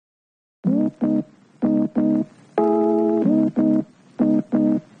What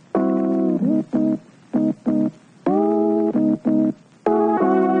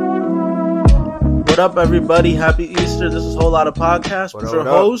up, everybody? Happy Easter. This is Whole Lotta Podcast with your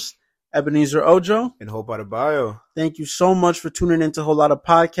host, Ebenezer Ojo. And Hope Adebayo. Thank you so much for tuning into Whole Lotta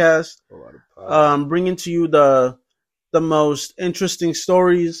Podcast. Bringing to you the most interesting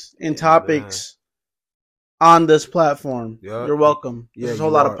stories and topics on this platform. Yep. You're welcome. This is Whole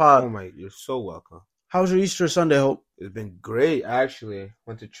Lotta Pod. Oh my, you're so welcome. How was your Easter Sunday, Hope? It's been great, actually.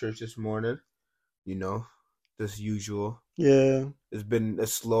 Went to church this morning. You know, as usual. Yeah. It's been a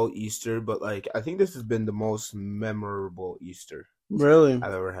slow Easter, but like I think this has been the most memorable Easter really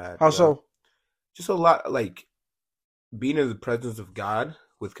I've ever had. How so? Just a lot, like being in the presence of God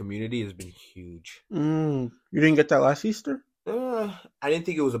with community has been huge. You didn't get that last Easter? I didn't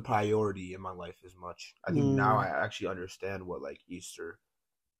think it was a priority in my life as much. I think now I actually understand what like Easter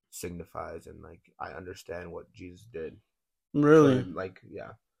signifies, and like I understand what Jesus did. Really? So, like,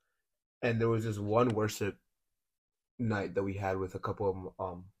 yeah. And there was this one worship night that we had with a couple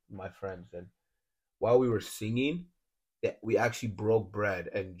of my friends, and while we were singing, we actually broke bread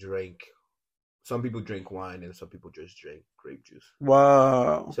and drank. Some people drink wine and some people just drink grape juice.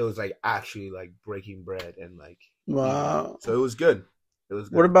 Wow. So it was like actually like breaking bread and like wow. So it was good.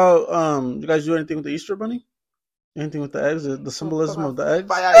 What about you guys do anything with the Easter bunny? Anything with the eggs? The symbolism of the eggs?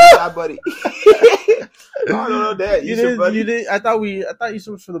 Buddy. I don't know that. You did. I thought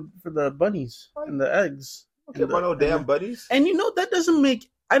Easter was for the bunnies and the eggs. Okay, but no damn buddies. And you know that doesn't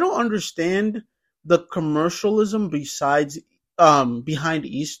make. I don't understand the commercialism behind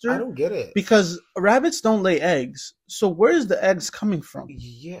Easter. I don't get it because rabbits don't lay eggs. So where is the eggs coming from?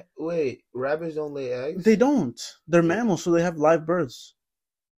 Yeah, wait. Rabbits don't lay eggs. They don't. They're mammals, so they have live births,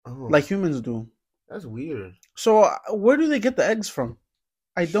 like humans do. That's weird. So where do they get the eggs from?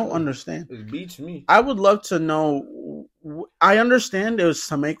 I don't understand. It beats me. I would love to know. I understand it was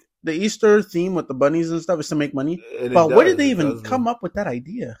to make the Easter theme with the bunnies and stuff is to make money. But where did they even come up with that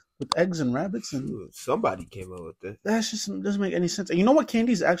idea with eggs and rabbits? And somebody came up with it. That just doesn't make any sense. And you know what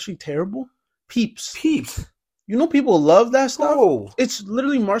candy is actually terrible? Peeps. Peeps. You know people love that stuff. Bro. It's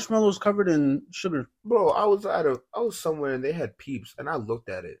literally marshmallows covered in sugar. Bro, I was somewhere and they had Peeps, and I looked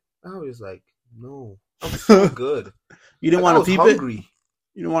at it. I was like, no, I'm so good. You didn't want to peep hungry. It?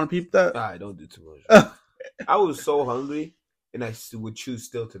 You didn't want to peep that? I don't do too much. I was so hungry, and I would choose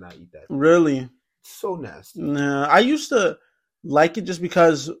still to not eat that. Really? So nasty. Nah, I used to like it just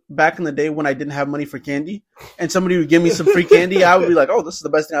because back in the day when I didn't have money for candy, and somebody would give me some free candy, I would be like, "Oh, this is the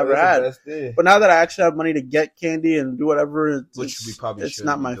best thing I've ever had." But now that I actually have money to get candy and do whatever, it's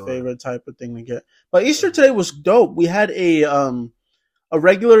not my favorite type of thing to get. But Easter today was dope. We had a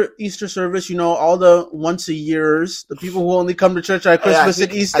regular Easter service, you know, all the once a years, the people who only come to church at Christmas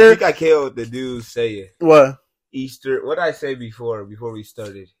and Easter. I think I killed the dude saying what Easter. What did I say before we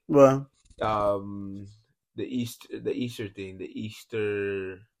started? What? The Easter thing, the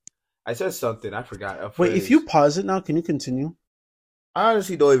Easter. I said something. I forgot. Wait, if you pause it now, can you continue? I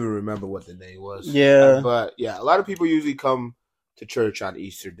honestly don't even remember what the name was. Yeah, but yeah, a lot of people usually come to church on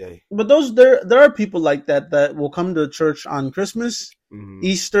Easter Day. But there are people like that will come to church on Christmas,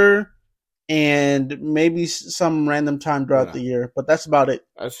 Easter, and maybe some random time throughout the year. But that's about it.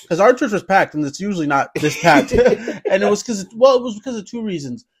 Because our church was packed, and it's usually not this packed. And it was because of two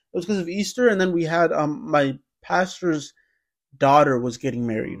reasons. It was because of Easter, and then we had my pastor's daughter was getting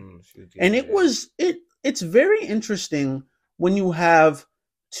married, and it's very interesting when you have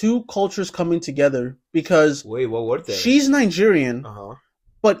two cultures coming together because wait, what were they? She's Nigerian,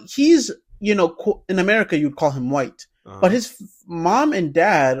 but he's in America you'd call him white, but his mom and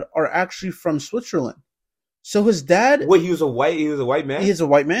dad are actually from Switzerland. So his dad. Wait, he was a white man. He's a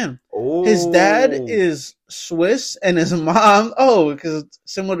white man. Oh, his dad is Swiss, and his mom. Oh, because it's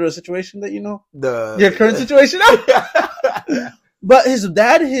similar to a situation that your current situation. But his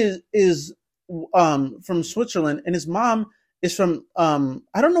dad is from Switzerland, and his mom is from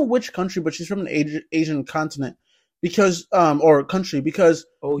I don't know which country, but she's from an Asian continent because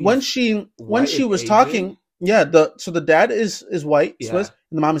when she was talking, the dad is white, Swiss,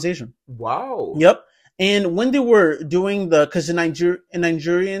 and the mom is Asian. Wow. Yep. And when they were doing because in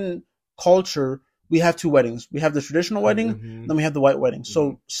Nigerian culture, we have two weddings. We have the traditional wedding, then we have the white wedding.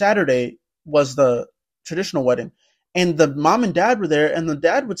 So Saturday was the traditional wedding, and the mom and dad were there, and the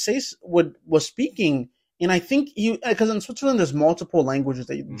dad was speaking, and I think because in Switzerland there's multiple languages,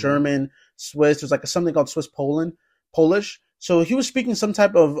 German, Swiss. There's like something called Swiss Polish. So he was speaking some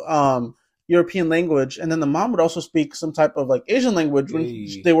type of European language, and then the mom would also speak some type of like Asian language when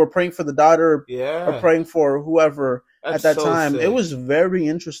they were praying for the daughter or praying for whoever. at that time. Sick. It was very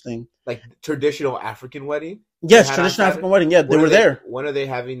interesting. Like traditional African wedding? Yes, traditional African wedding. Yeah, they were there. When are they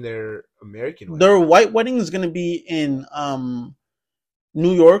having their American wedding? Their white wedding is going to be in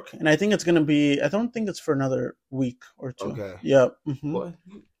New York, and I think it's going to be. I don't think it's for another week or two. Okay. Yeah. Mm-hmm.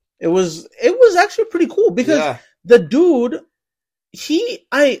 It was actually pretty cool because the dude,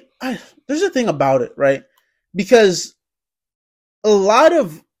 there's a thing about it, right? Because a lot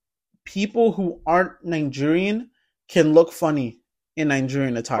of people who aren't Nigerian can look funny in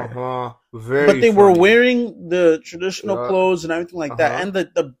Nigerian attire. But they were wearing the traditional clothes and everything like that. And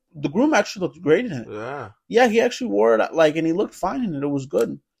the groom actually looked great in it. Yeah, he actually wore it and he looked fine in it. It was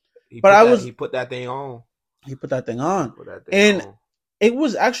good. He put that thing on. He put that thing on. It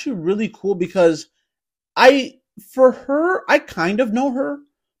was actually really cool because I kind of know her,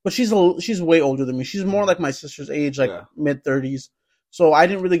 but she's way older than me. She's more like my sister's age, like mid-30s. So I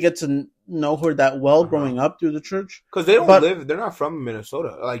didn't really get to know her that well growing up through the church. Because they're not from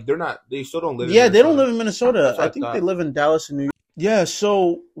Minnesota. Like they still don't live in Minnesota. Yeah, they don't live in Minnesota. I think they live in Dallas and New York. Yeah,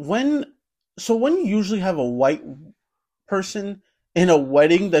 so when you usually have a white person in a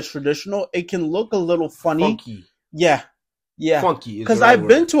wedding that's traditional, it can look a little funny. Funky. Yeah. Funky. Because I've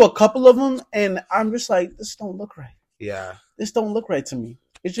been to a couple of them and I'm just like, this don't look right. Yeah. This don't look right to me.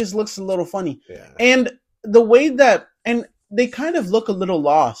 It just looks a little funny. Yeah. And the way that they kind of look a little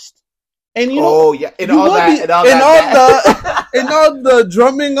lost. And in all the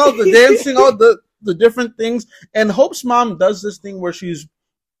drumming, all the dancing, all the different things. And Hope's mom does this thing where she's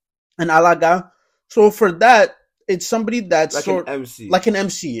an alaga. So for that, it's somebody that's like an MC. Like an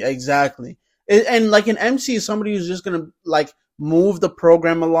MC, exactly. And like an MC is somebody who's just gonna like move the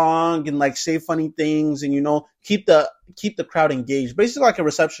program along and like say funny things and keep the crowd engaged. Basically like a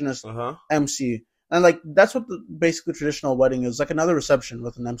receptionist MC. And like that's what the basically traditional wedding is, like another reception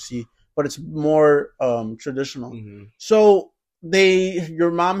with an MC, but it's more traditional. Mm-hmm. So your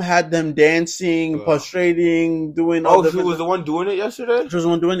mom had them dancing, prostrating, doing all. She was the one doing it yesterday. She was the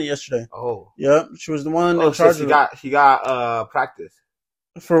one doing it yesterday. Oh, yeah, she was the one in charge. She got practice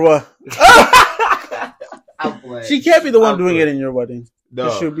for what? She can't be the one doing it in your wedding.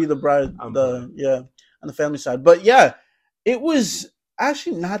 No, she'll be the bride. On the family side, but yeah, it was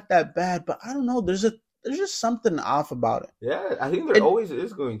actually not that bad, but I don't know. There's just something off about it. Yeah, I think there always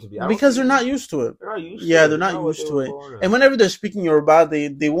is going to be. Because they're not used to it. They're not used to it. Yeah, they're not used to it. And whenever they're speaking Yoruba,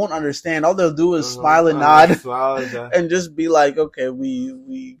 they won't understand. All they'll do is smile and nod and just be like, okay,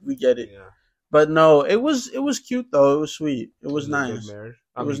 we get it. Yeah. But no, it was cute though. It was sweet. It was nice. It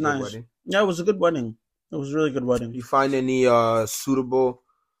was nice. Wedding. Yeah, it was a good wedding. It was a really good wedding. You find any suitable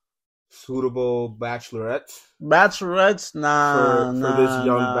bachelorettes? Bachelorettes? Nah, for this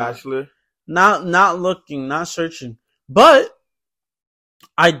young bachelor? Not looking, not searching. But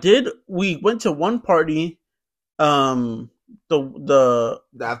we went to one party, the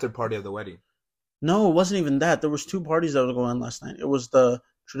after party of the wedding. No, it wasn't even that. There was two parties that were going on last night. It was the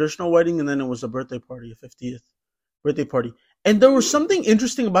traditional wedding and then it was a birthday party, a 50th birthday party. And there was something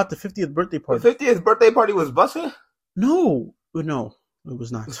interesting about the 50th birthday party. The 50th birthday party was bussin'? No, it was not.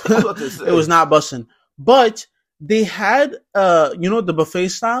 It was not bussin'. But they had, the buffet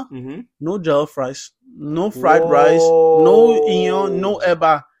style. Mm-hmm. No jollof fries, no fried rice, no iyon, no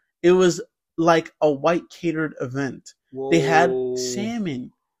eba. It was like a white catered event. Whoa. They had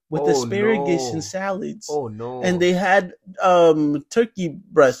salmon with asparagus and salads. Oh no! And they had turkey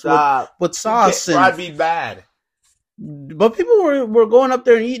breast with sauce. That'd be bad. But people were going up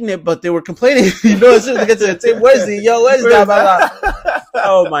there and eating it, but they were complaining. As soon as they get to the table, where's that?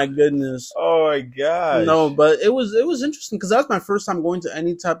 Oh my goodness! Oh my god! No, but it was interesting because that was my first time going to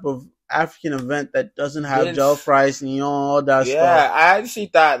any type of African event that doesn't have jollof rice and all that stuff. Yeah, I actually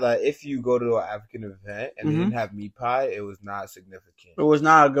thought that if you go to an African event and they didn't have meat pie, it was not significant. It was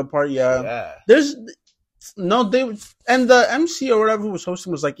not a good part. Yeah. And the MC or whatever who was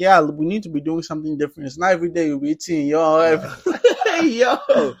hosting was like, yeah, we need to be doing something different. It's not every day you'll be eating, yo.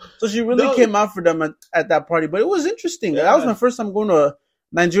 So she really came out for them at that party. But it was interesting. Yeah. That was my first time going to a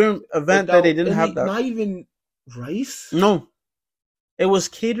Nigerian event that they didn't have that. Not even rice? No. It was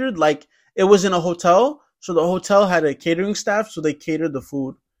catered like it was in a hotel. So the hotel had a catering staff, so they catered the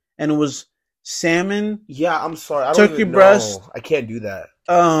food. And it was salmon. Yeah, I'm sorry. I don't turkey breast. I can't do that.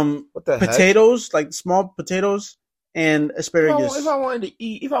 What the potatoes, heck? Like small potatoes and asparagus. If I wanted to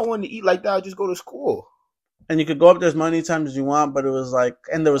eat like that, I'd just go to school. And you could go up there as many times as you want, but it was like,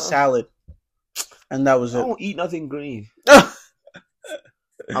 and there was salad, and that was it. I don't eat nothing green.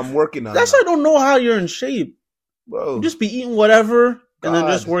 I'm working on. That's why I don't know how you're in shape, bro. You just be eating whatever and then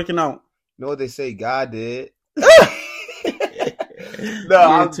just working out. You know what they say? God did.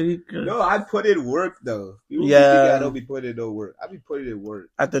 No, I put in work though. People think I don't be putting in no work. I be putting in work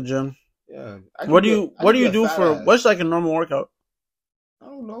at the gym. Yeah. What do you do for? What's like a normal workout? I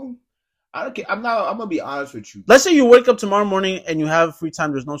don't know. I don't care. I'm gonna be honest with you. Let's say you wake up tomorrow morning and you have free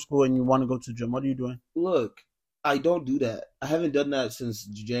time. There's no school and you want to go to the gym. What are you doing? Look, I don't do that. I haven't done that since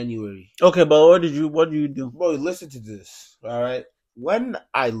January. Okay, but what do you do? Bro, listen to this. All right. When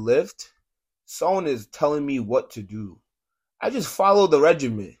I lift, someone is telling me what to do. I just follow the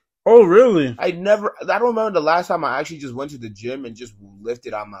regimen. Oh, really? I don't remember the last time I actually just went to the gym and just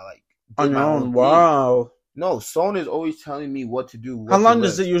lifted on my on your own. Wow. Thing. No, someone is always telling me what to do. How long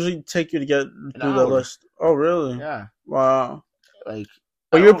does it usually take you to get through the list? Oh, really? Yeah. Wow.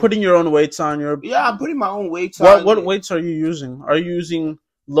 But you're putting your own weights on Yeah, I'm putting my own weights on. What weights are you using? Are you using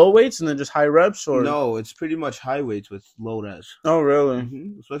low weights and then just high reps, or no? It's pretty much high weights with low reps. Oh, really?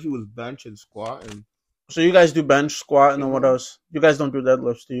 Mm-hmm. Especially with bench and squat. And so you guys do bench, squat, and then what else? You guys don't do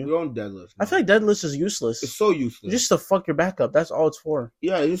deadlifts, do you? We don't deadlift. No. I feel like deadlifts is useless. It's so useless. Just to fuck your back up. That's all it's for.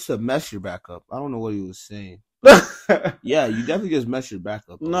 Yeah, it's to mess your back up. I don't know what he was saying. Yeah, you definitely just mess your back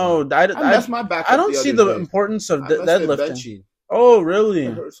up. No, I messed my back up. I don't see the importance of deadlifting. Oh, really?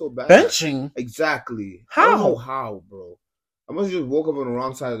 It hurt so bad. Benching? Exactly. How? I don't know how, bro. I must have just woke up on the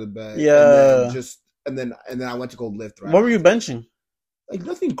wrong side of the bed. Yeah. And then I went to go lift. Right. What were you benching? Like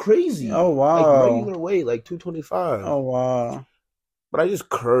nothing crazy. Oh, wow. Like regular weight, like 225. Oh, wow. But I just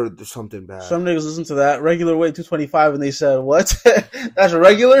curved something bad. Some niggas listen to that regular weight 225 and they said, "What? That's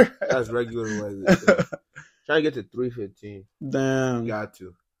regular?" That's regular weight. Trying to get to 315. Damn. Got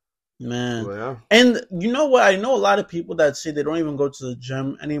to. Man. Well, yeah. And you know what? I know a lot of people that say they don't even go to the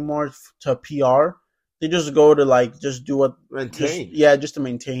gym anymore to PR. They just go to just do what maintain. Just to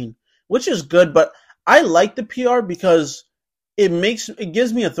maintain, which is good. But I like the PR because it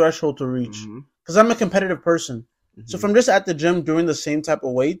gives me a threshold to reach because I'm a competitive person. Mm-hmm. So if I'm just at the gym doing the same type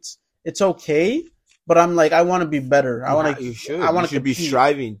of weights, it's okay. But I'm I want to be better. I want to. You should. I want to be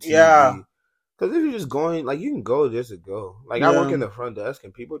striving to. Yeah. Because if you're just going, you can go just to go. I work in the front desk,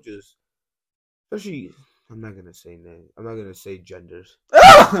 and people just, especially, I'm not gonna say names. I'm not gonna say genders.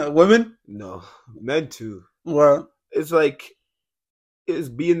 Women? No, men too. What? It's it's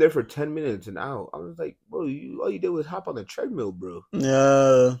being there for 10 minutes and out. I was like, bro, all you did was hop on the treadmill, bro.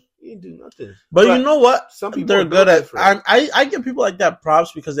 Yeah. You didn't do nothing. But you know what? Some people they're good at. I give people like that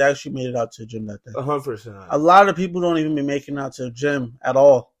props because they actually made it out to the gym that day. 100%. A lot of people don't even be making it out to the gym at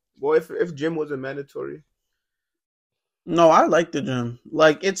all. Well, if gym wasn't mandatory. No, I like the gym.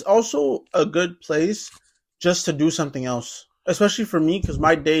 It's also a good place just to do something else. Especially for me, because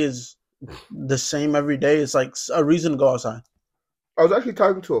my day is the same every day. It's a reason to go outside. I was actually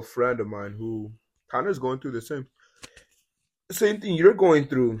talking to a friend of mine who kind of is going through the same thing you're going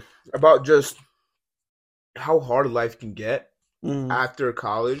through about just how hard life can get after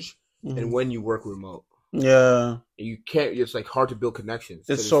college and when you work remote. Yeah. You can't, it's hard to build connections.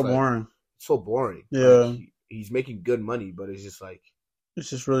 It's so boring. So boring. Yeah. He's making good money, but it's just it's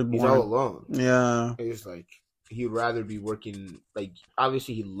just really boring. He's all alone. Yeah. It's he'd rather be working,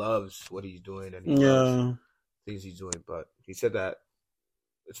 obviously he loves what he's doing and he loves things he's doing, but he said that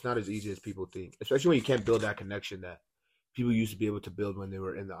it's not as easy as people think, especially when you can't build that connection that people used to be able to build when they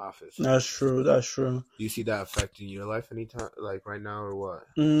were in the office. That's true. Do you see that affecting your life anytime, right now, or what?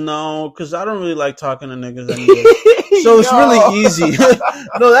 No, because I don't really like talking to niggas anyway. So it's really easy.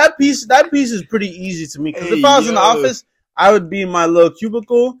 No, that piece is pretty easy to me. Because if I was in the office, I would be in my little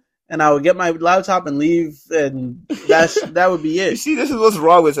cubicle and I would get my laptop and leave, and that would be it. You see, this is what's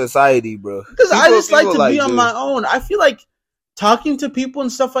wrong with society, bro. Because I just like to be on my own. I feel like talking to people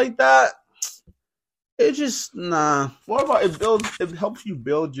and stuff like that, it's just nah. What about it helps you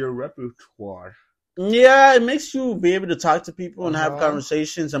build your repertoire? Yeah, it makes you be able to talk to people and have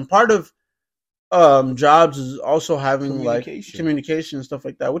conversations. And part of jobs is also having communication and stuff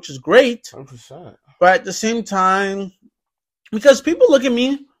like that, which is great. 100%. But at the same time, because people look at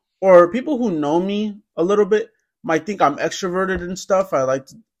me, or people who know me a little bit might think I'm extroverted and stuff.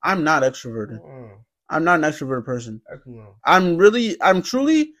 I'm not extroverted. I'm not an extroverted person. I'm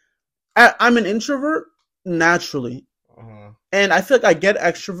an introvert naturally. And I feel like I get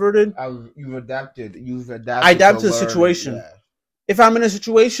extroverted. You've adapted. I adapt to the situation. Yeah. If I'm in a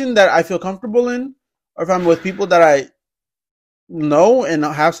situation that I feel comfortable in, or if I'm with people that I know and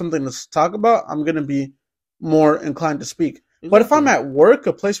have something to talk about, I'm going to be more inclined to speak. Exactly. But if I'm at work,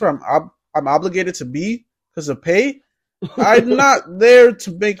 a place where I'm obligated to be because of pay, I'm not there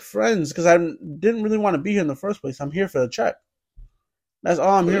to make friends because I didn't really want to be here in the first place. I'm here for the check. That's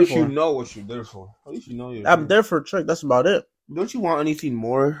all I'm here for. At least you know what you're there for. At least you know I'm there for a check. That's about it. Don't you want anything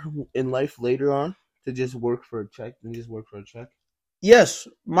more in life later on to just work for a check than just work for a check? Yes,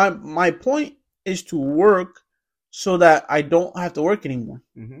 my point is to work so that I don't have to work anymore.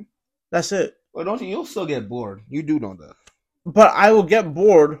 Mm-hmm. That's it. Well, don't you? You'll still get bored. You do know that. But I will get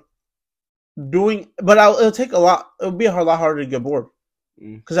bored doing. But it'll take a lot. It'll be a lot harder to get bored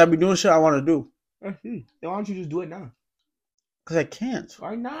because I'll be doing shit I want to do. I see. Then why don't you just do it now? Because I can't.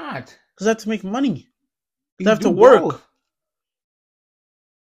 Why not? Because I have to make money. Because I have to work. Both.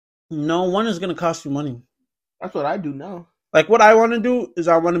 No, one is going to cost you money. That's what I do now. Like, what I want to do is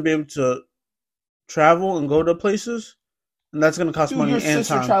I want to be able to travel and go to places, and that's going to cost money and time. Your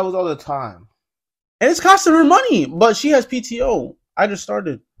sister travels all the time. And it's costing her money, but she has PTO. I just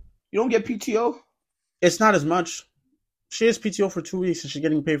started. You don't get PTO? It's not as much. She has PTO for 2 weeks, and she's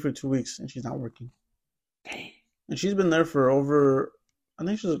getting paid for 2 weeks, and she's not working. Dang. And she's been there for over, I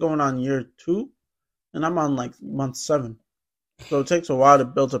think she's going on year 2, and I'm on like month 7. So it takes a while to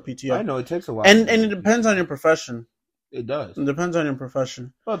build up PTO. I know, it takes a while. And it depends on your profession. It does. It depends on your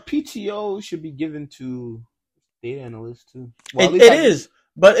profession. But PTO should be given to data analysts too. Well, it is,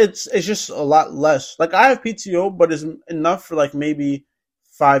 but it's just a lot less. Like I have PTO, but it's enough for like maybe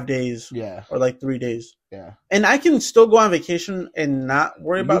 5 days. Yeah. Or like 3 days. Yeah. And I can still go on vacation and not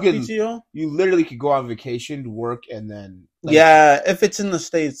worry about PTO. You literally could go on vacation, work, and then. Like, yeah, if it's in the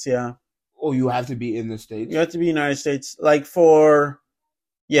States, yeah. Oh, you have to be in the States? You have to be in the United States. Like for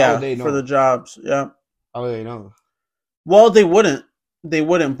the jobs. Yeah. How do they know? Well, they wouldn't.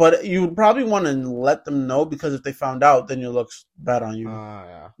 But you would probably want to let them know because if they found out, then it looks bad on you.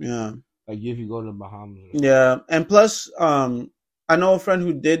 Yeah. Yeah. Like if you go to the Bahamas. Yeah. And plus, I know a friend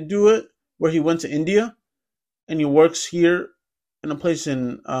who did do it where he went to India and he works here in a place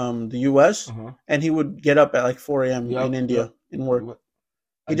in the U.S. And he would get up at like 4 a.m. in India and work.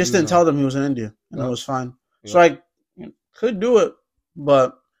 He just didn't tell them he was in India, and it was fine. Yep. So I could do it,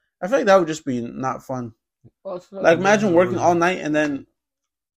 but I feel like that would just be not fun. Well, like imagine working all night and then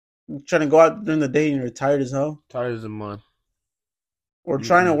trying to go out during the day and you're tired as hell. Tired as a month. Or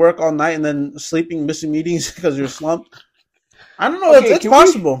trying to work all night and then sleeping, missing meetings because you're slumped. I don't know. It's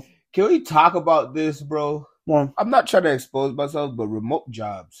possible. Can we talk about this, bro? Well, I'm not trying to expose myself, but remote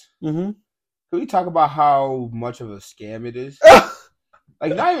jobs. Mm-hmm. Can we talk about how much of a scam it is?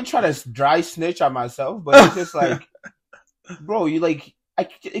 Like, not even trying to dry snitch on myself, but it's just like, bro, you like,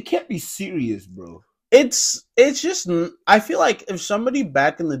 it can't be serious, bro. It's just, I feel like if somebody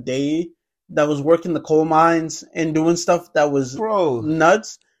back in the day that was working the coal mines and doing stuff that was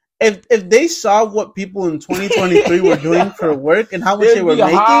nuts, if they saw what people in 2023 were doing for work and how much they were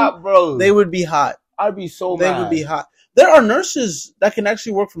making, they would be hot. I'd be so mad. They would be hot. There are nurses that can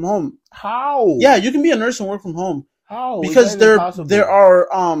actually work from home. How? Yeah, you can be a nurse and work from home. How? Because there are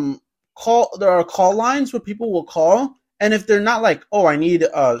call lines where people will call, and if they're not like, oh, I need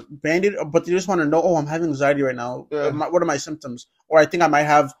a Band-Aid, but they just want to know, oh, I'm having anxiety right now. Yeah. What are my symptoms? Or I think I might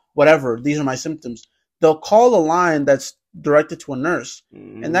have whatever. These are my symptoms. They'll call a line that's directed to a nurse,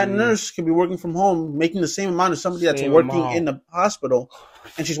 and that nurse can be working from home, making the same amount as somebody that's working in the hospital,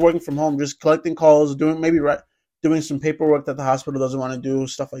 and she's working from home, just collecting calls, doing some paperwork that the hospital doesn't want to do,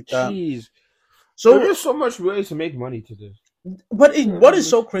 stuff like that. Jeez. So there's so much ways to make money to this. But what is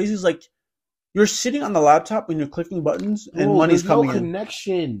so crazy is like you're sitting on the laptop and you're clicking buttons and money's coming in. There's no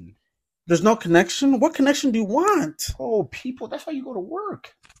connection. There's no connection? What connection do you want? Oh, people. That's why you go to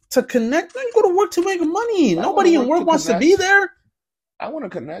work. To connect? You go to work to make money. Nobody in work wants to be there. I want to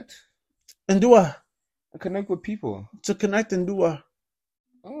connect. And do what? Connect with people. To connect and do what?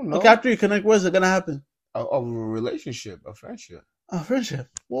 I don't know. Like after you connect, what is it going to happen? A relationship, a friendship. A friendship.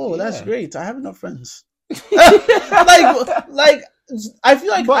 Whoa, that's great. I have enough friends. like I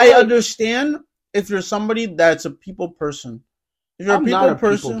feel like I understand if you're somebody that's a people person. If you're a people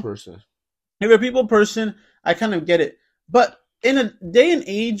person. If you're a people person, I kind of get it. But in a day and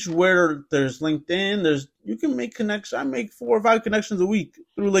age where there's LinkedIn, you can make connections. I make 4 or 5 connections a week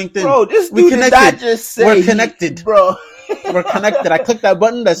through LinkedIn. Bro, this dude did not just say. We're connected, bro. We're connected. I click that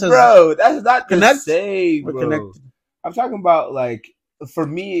button that says, "Bro, that's not connect." To say, bro. We're connected. I'm talking about for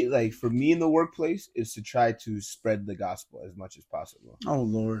me in the workplace is to try to spread the gospel as much as possible. Oh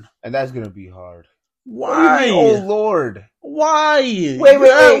Lord, and that's gonna be hard. Why? Oh Lord, why? Wait.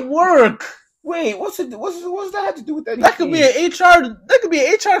 At work. Wait, what's that have to do with anything? That could be an HR. That could be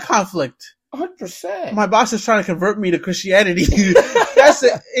an HR conflict. 100%. My boss is trying to convert me to Christianity. That's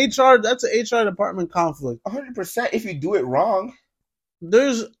an HR department conflict. 100%. If you do it wrong,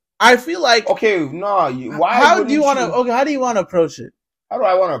 I feel like okay. No, why? How do you want to? Okay, how do you want to approach it? How do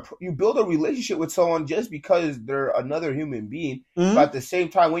I want to? You build a relationship with someone just because they're another human being, but at the same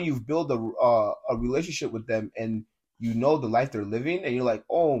time, when you've built a relationship with them and you know the life they're living, and you're like,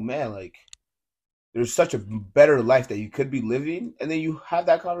 oh man, like there's such a better life that you could be living, and then you have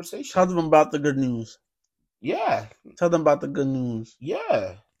that conversation. Tell them about the good news. Yeah. Tell them about the good news.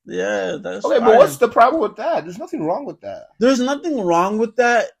 Yeah. Yeah, that's okay. Fine. But what's the problem with that? There's nothing wrong with that. There's nothing wrong with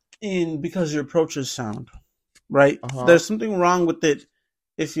that because your approach is sound, right? There's something wrong with it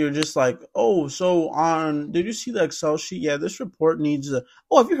if you're just like, oh, so did you see the Excel sheet? Yeah, this report needs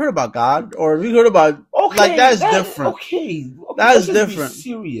have you heard about God? Or have you heard about, that's different. Okay. That's different. Be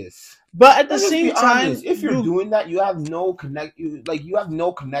serious. But at the same time, if you're doing that, you have no you have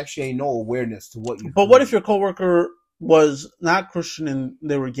no connection, no awareness to what you. But what if your coworker was not Christian and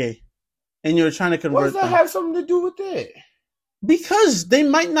they were gay, and you're trying to convert them? What does that have something to do with it? Because they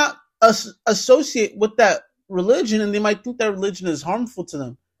might not associate with that religion, and they might think that religion is harmful to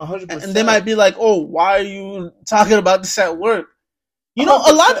them. 100%. And they might be like, "Oh, why are you talking about this at work?" You know,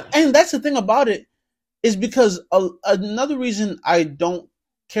 100%. And that's the thing about it is because another reason I don't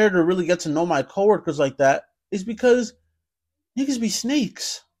care to really get to know my coworkers like that is because niggas be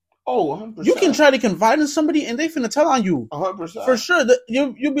snakes. Oh, 100%. You can try to confide in somebody and they finna tell on you. 100%. For sure.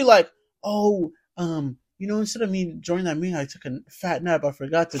 You'll be like, oh, instead of me joining that meeting, I took a fat nap. I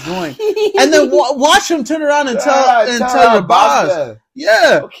forgot to join. And then watch him turn around and tell your boss.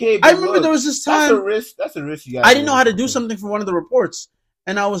 Yeah. Okay. I remember there was this time. That's a risk you got. I didn't know how to do something for one of the reports.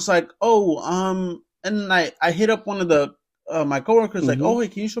 And I was like, and then I hit up one of the my coworkers, like, oh, hey,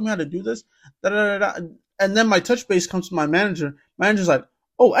 can you show me how to do this? And then my touch base comes to my manager. Manager's like,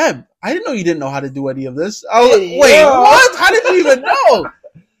 oh, Eb, I didn't know you didn't know how to do any of this. I was like, wait, what? How did you even know?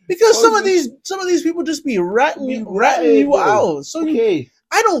 Because some of these people just be ratting you out. So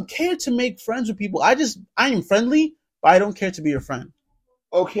I don't care to make friends with people. I am friendly, but I don't care to be your friend.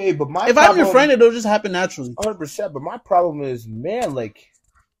 Okay, but if I'm your friend, it'll just happen naturally. 100%. But my problem is, man, like,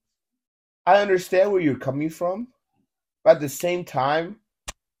 I understand where you're coming from, but at the same time,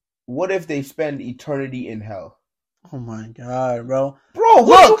 what if they spend eternity in hell? Oh my god, bro! Bro,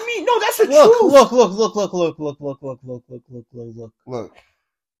 what do you mean? No, that's the truth. Look.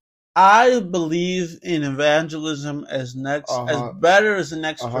 I believe in evangelism as better as the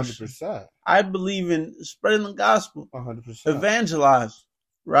next 100%. I believe in spreading the gospel. 100%. Evangelize,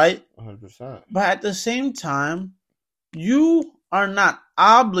 right? 100%. But at the same time, you are not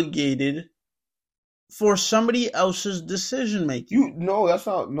obligated for somebody else's decision making. That's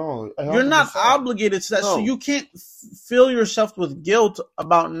not. No, 100%. You're not obligated to that, so you can't fill yourself with guilt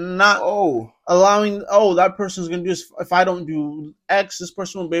about not allowing. That person's gonna do this. If I don't do X, this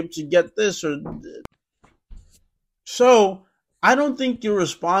person won't be able to get this. So I don't think you're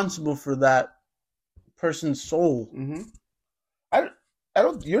responsible for that person's soul. Mm-hmm. I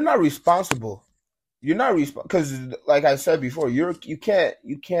don't. You're not responsible. You're not responsible because, like I said before, you can't.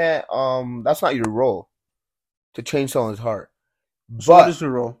 That's not your role to change someone's heart. So what is your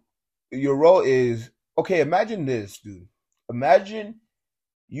role? Your role is imagine this, dude. Imagine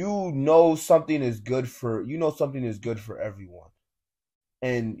you know something is good for everyone,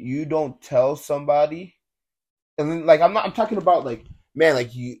 and you don't tell somebody. And then, like, I'm talking about, like, man,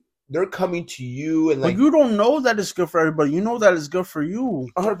 like, they're coming to you and, like, but you don't know that it's good for everybody. You know that it's good for you.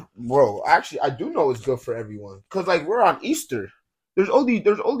 Bro, actually, I do know it's good for everyone. Cause, like, we're on Easter. There's only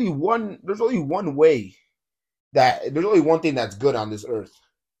one way there's only one thing that's good on this earth.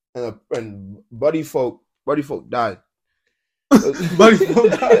 And buddy folk died. Buddy folk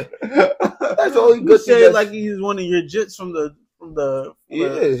died. That's the only good thing. You say like he's one of your jits from the. He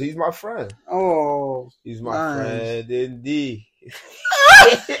is. He's my friend. Oh, he's my friend indeed.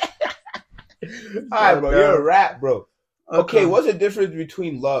 Alright, bro. You're a rat, bro. Okay, what's the difference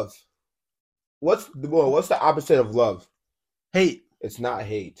between love? What's the opposite of love? Hate. It's not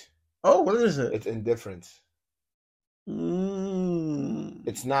hate. Oh, what is it? It's indifference.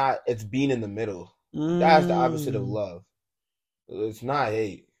 It's not. It's being in the middle. That's the opposite of love. It's not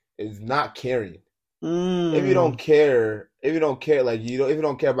hate. It's not caring. If you don't care, like, if you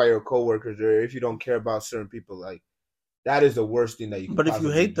don't care about your coworkers, or if you don't care about certain people, like, that is the worst thing that you can. But if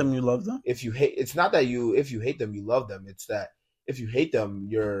you hate them, you love them. It's not that if you hate them, you love them. It's that if you hate them,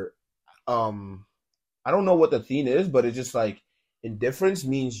 you're, I don't know what the thing is, but it's just like indifference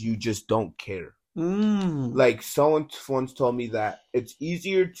means you just don't care. Like, someone once told me that it's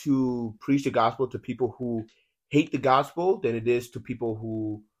easier to preach the gospel to people who hate the gospel than it is to people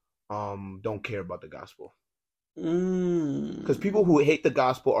who don't care about the gospel. Because people who hate the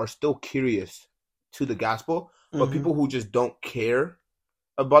gospel are still curious to the gospel, but people who just don't care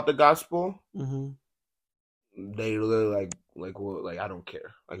about the gospel, they literally like I don't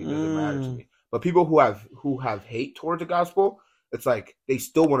care, like, it doesn't matter to me. But people who have hate towards the gospel, it's like they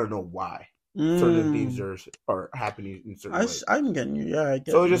still want to know why. certain things are happening in certain ways. I'm getting you. Yeah, I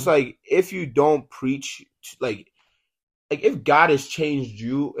get so it's just like, if you don't preach, like if God has changed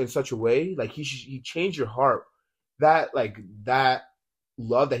you in such a way, like he changed your heart, that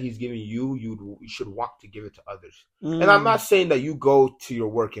love that he's giving you, you should want to give it to others. And I'm not saying that you go to your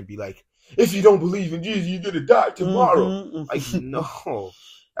work and be like, if you don't believe in Jesus, you're gonna die tomorrow. Like, no.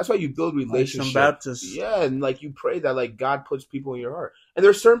 That's why you build relationships. Like Baptists. Yeah, and like you pray that like God puts people in your heart. And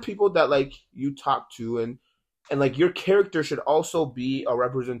there's certain people that like you talk to, and like your character should also be a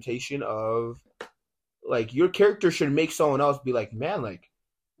representation of, like, your character should make someone else be like, man, like,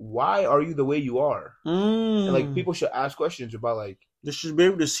 why are you the way you are? And like people should ask questions about, like, they should be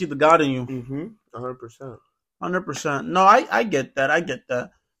able to see the God in you. 100%. 100%. No, I get that. I get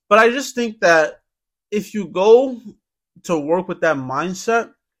that. But I just think that if you go to work with that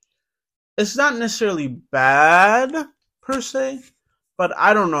mindset, it's not necessarily bad per se, but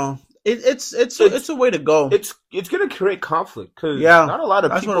I don't know. It's a way to go. It's gonna create conflict because not a lot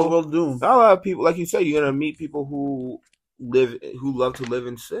of that's people. That's what it will do. Not a lot of people, like you said, you're gonna meet people who love to live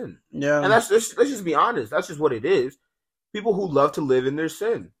in sin. Yeah, and let's just be honest. That's just what it is. People who love to live in their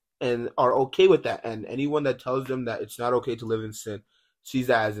sin and are okay with that. And anyone that tells them that it's not okay to live in sin sees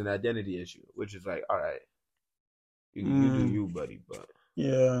that as an identity issue, which is like, all right, you do you, buddy. But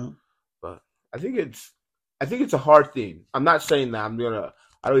but I think it's a hard thing. I'm not saying that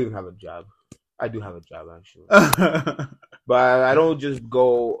I don't even have a job. I do have a job actually, but I don't just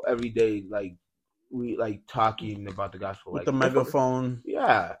go every day like talking about the gospel with the megaphone.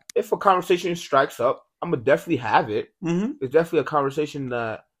 If a conversation strikes up, I'm gonna definitely have it. It's definitely a conversation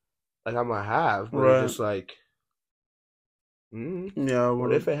that like I'm gonna have, but it's just like,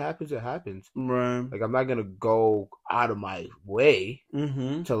 what if it happens? It happens. Right. Like, I'm not gonna go out of my way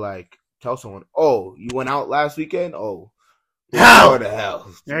to like tell someone, "Oh, you went out last weekend? Oh, hell to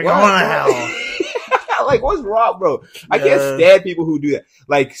hell! You're going to hell!" Like, what's wrong, bro? I can't stand people who do that.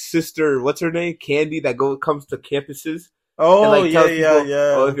 Like, sister, what's her name? Candy, that comes to campuses. Oh, and, like,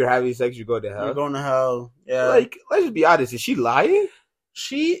 yeah. Oh, if you're having sex, you're going to hell. You're going to hell. Yeah. Like, let's just be honest. Is she lying?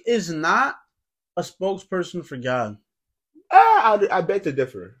 She is not a spokesperson for God. I beg to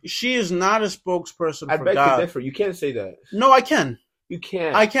differ. She is not a spokesperson for God. I beg to differ. You can't say that. No, I can. You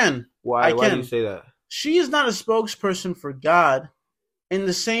can't. I can. Why? Why do you say that? She is not a spokesperson for God in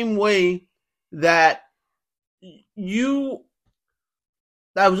the same way that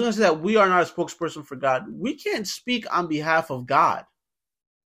I was going to say that we are not a spokesperson for God. We can't speak on behalf of God.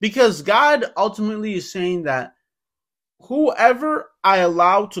 Because God ultimately is saying that whoever I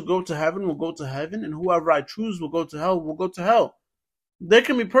allow to go to heaven will go to heaven, and whoever I choose will go to hell will go to hell. There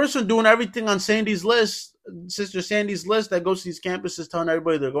can be a person doing everything on Sandy's list, Sister Sandy's list, that goes to these campuses telling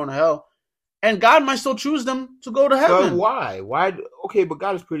everybody they're going to hell. And God might still choose them to go to heaven. So why? Why? Okay, but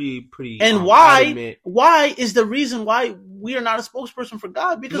God is pretty. And why? Why is the reason why we are not a spokesperson for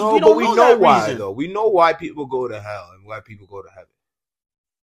God? Because we don't know why, reason. though. We know why people go to hell and why people go to heaven.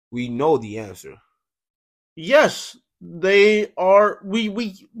 We know the answer. Yes, they are.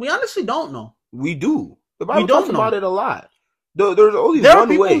 We honestly don't know. We do. The Bible talks about it a lot. There's only there one are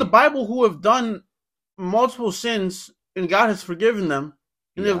people way in the Bible who have done multiple sins, and God has forgiven them,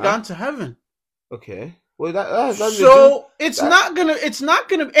 and they've gone to heaven. Okay. Well, that's so it's not gonna.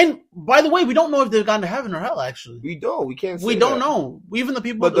 And by the way, we don't know if they've gone to heaven or hell. Actually, we don't. We can't. We don't know. Even the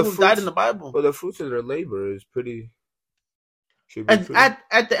people who died in the Bible. But the fruits of their labor is pretty. At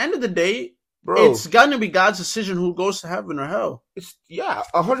the end of the day, bro, it's gonna be God's decision who goes to heaven or hell. It's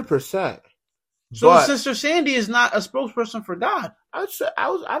 100%. So Sister Sandy is not a spokesperson for God. I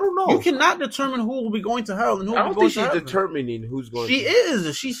don't know. You cannot determine who will be going to hell and who will be going to heaven. I don't think she's determining who's going to hell. She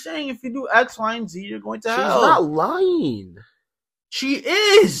is. She's saying if you do X, Y, and Z, you're going to hell. She's not lying. She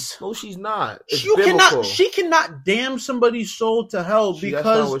is. No, she's not. She cannot damn somebody's soul to hell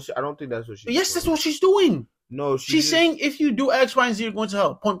because... I don't think that's what she's doing. Yes, that's what she's doing. No, she's saying if you do X, Y, and Z, you're going to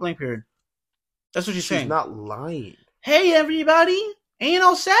hell. Point blank period. That's what she's saying. She's not lying. Hey, everybody.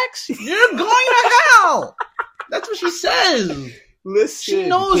 Anal sex? You're going to hell. That's what she says. Listen. She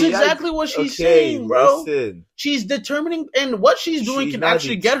knows exactly what she's saying, bro. Listen. She's determining, and what she's doing can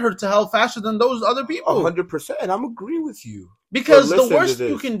actually get her to hell faster than those other people. 100%. I'm agreeing with you. Because the worst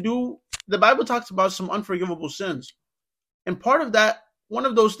you can do, the Bible talks about some unforgivable sins. And part of that, one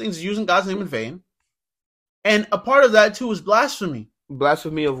of those things is using God's name in vain. And a part of that, too, is blasphemy.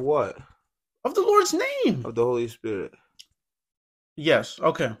 Blasphemy of what? Of the Lord's name. Of the Holy Spirit. Yes,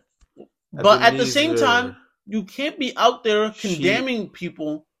 okay. But at the same time, you can't be out there condemning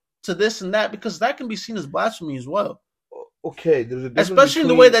people to this and that because that can be seen as blasphemy as well. Okay, there's a difference. Especially in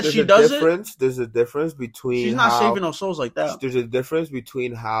the way that she does it. There's a difference between she's not saving no souls like that. There's a difference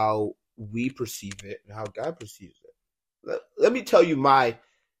between how we perceive it and how God perceives it. Let me tell you my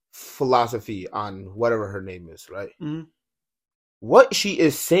philosophy on whatever her name is, right? Mm-hmm. What she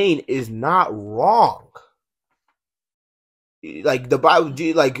is saying is not wrong. Like the Bible,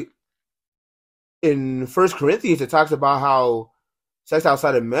 like in 1 Corinthians, it talks about how sex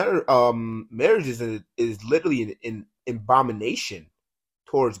outside of marriage is literally an abomination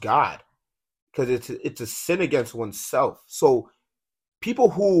towards God, because it's a sin against oneself. So people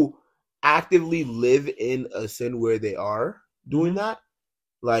who actively live in a sin where they are doing that,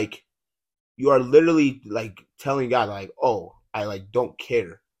 like, you are literally like telling God, like, oh, I like don't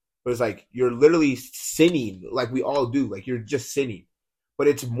care. But it's like you're literally sinning, like we all do. Like, you're just sinning. But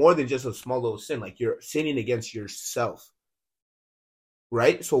it's more than just a small little sin. Like, you're sinning against yourself.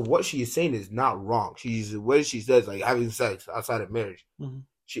 Right? So what she is saying is not wrong. What she says, like, having sex outside of marriage. Mm-hmm.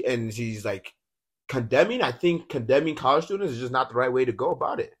 She's like condemning. I think condemning college students is just not the right way to go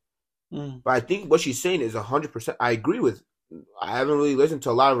about it. Mm. But I think what she's saying is 100%. I agree with. I haven't really listened to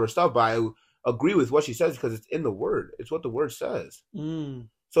a lot of her stuff, but I agree with what she says because it's in the word. It's what the word says. Mm.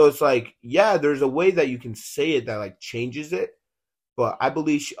 So it's like, yeah, there's a way that you can say it that like changes it. But I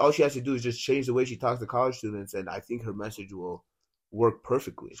believe all she has to do is just change the way she talks to college students, and I think her message will work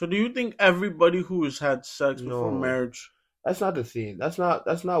perfectly. So do you think everybody who has had sex before marriage? That's not the thing. That's not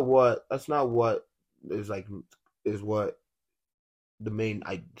what is what the main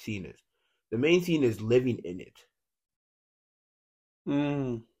thing is. The main thing is living in it.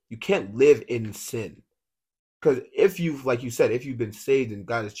 Mm. You can't live in sin. Because if you've been saved and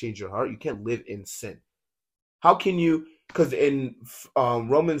God has changed your heart, you can't live in sin. How can you? Because in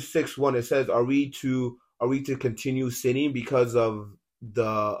Romans 6:1 it says, "Are we to continue sinning because of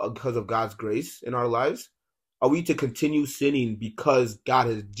God's grace in our lives? Are we to continue sinning because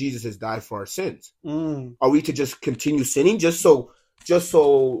Jesus has died for our sins? Mm. Are we to just continue sinning just so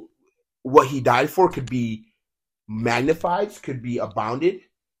what He died for could be magnified, could be abounded?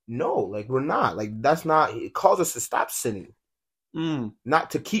 No, like, we're not. Like, that's not. It calls us to stop sinning,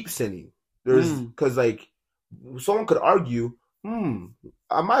 not to keep sinning. Because like, someone could argue,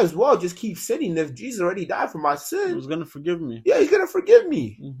 I might as well just keep sinning if Jesus already died for my sins. He's gonna forgive me. Yeah, He's gonna forgive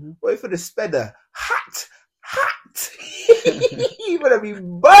me. Mm-hmm. Wait for the spedder. Hot. You better be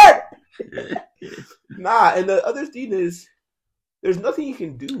burnt. Nah, and the other thing is, there's nothing you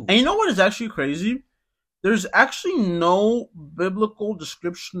can do. And you know what is actually crazy? There's actually no biblical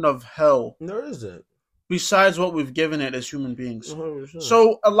description of hell. There isn't. Besides what we've given it as human beings. 100%.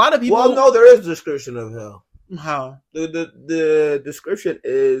 So a lot of people... Well, no, there is a description of hell. How? The description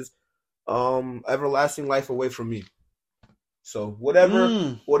is everlasting life away from me. So whatever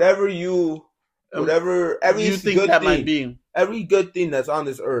you think that might be. Every good thing that's on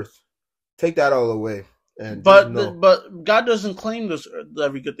this earth, take that all away. But God doesn't claim this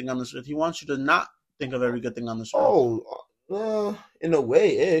every good thing on this earth. He wants you to not think of every good thing on this earth. Oh, in a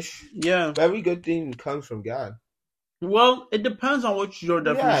way, ish. Yeah. But every good thing comes from God. Well, it depends on what your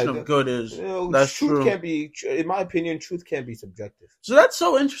definition of good is. That's truth true. Can't be, in my opinion, truth can't be subjective. So that's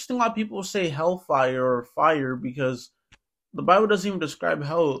so interesting why people say hellfire or fire, because the Bible doesn't even describe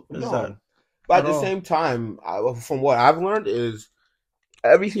hell as that. But at the same time, from what I've learned is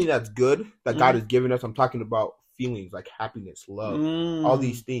everything that's good that God has given us, I'm talking about feelings like happiness, love, all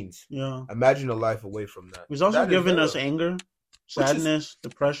these things. Yeah. Imagine a life away from that. He's also given us anger, sadness,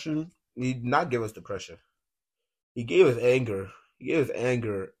 depression. He did not give us depression. He gave us anger. He gave us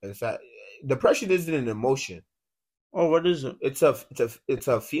anger and sad. Depression isn't an emotion. Oh, what is it? It's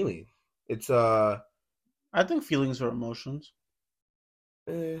a feeling. It's a. I think feelings are emotions.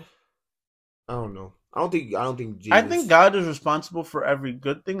 I don't know. I don't think Jesus. I think God is responsible for every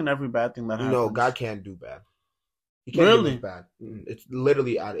good thing and every bad thing that happens. No, God can't do bad. He can't do bad. It's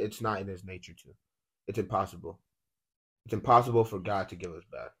literally it's not in His nature to. It's impossible. It's impossible for God to give us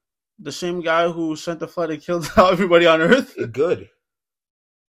bad. The same guy who sent the flood and killed everybody on earth? Good.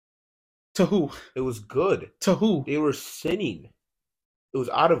 To who? It was good. To who? They were sinning. It was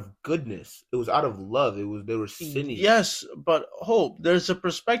out of goodness. It was out of love. They were sinning. Yes, but Hope, there's a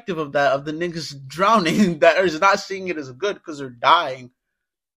perspective of that, of the niggas drowning that is not seeing it as good because they're dying.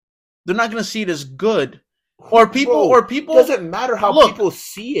 They're not going to see it as good. Or people. It doesn't matter how people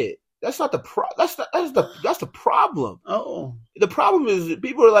see it. That's not the that's the problem. Oh, the problem is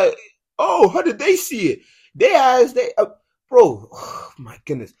people are like, oh, how did they see it? Bro, oh my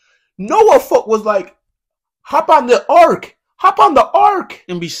goodness. Noah was like, hop on the ark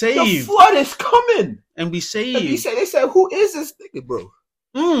and be saved. The flood is coming and be saved. They said, who is this nigga, bro?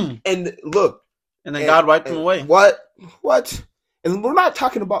 And look, and then God wiped him away. What? And we're not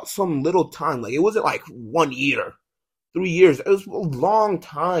talking about some little time. Like, it wasn't like 1 year. 3 years. It was a long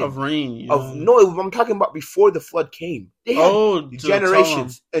time of rain. Yeah. I'm talking about before the flood came. They had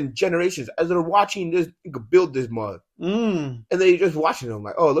generations and generations as they're watching this build this mud, and they just watching them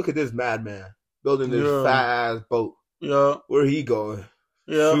like, oh, look at this madman building this fat ass boat. Yeah, where he going?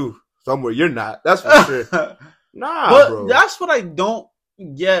 Yeah, Shoot, somewhere you're not. That's for sure. Nah, but bro. That's what I don't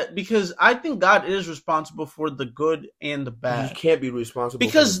get, because I think God is responsible for the good and the bad. He can't be responsible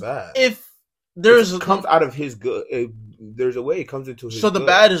because for the bad. If it comes out of his good, there's a way it comes into his. So the good.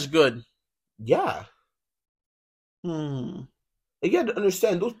 Bad is good. Yeah. You got to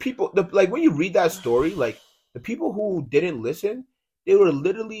understand those people. Like when you read that story, like the people who didn't listen, they were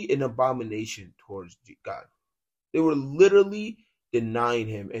literally an abomination towards God. They were literally denying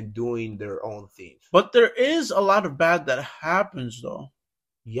him and doing their own things. But there is a lot of bad that happens, though.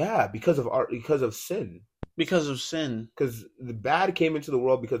 Yeah, because of sin. Because of sin. Because the bad came into the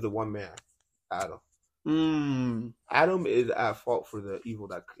world because of one man, Adam. Adam is at fault for the evil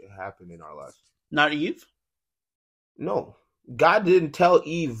that happened in our lives. Not Eve? No. God didn't tell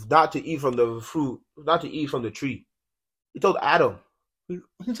Eve not to eat from the fruit, not to eat from the tree. He told Adam. He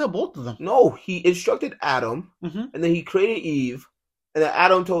can tell both of them. No, he instructed Adam, and then he created Eve, and then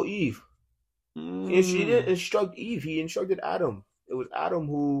Adam told Eve. She didn't instruct Eve. He instructed Adam. It was Adam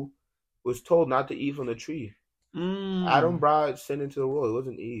who was told not to eat from the tree. Adam brought sin into the world. It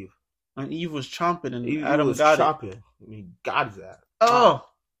wasn't Eve. And Eve was chomping, and Eve Adam was got chomping. it. I mean, God is that. Oh.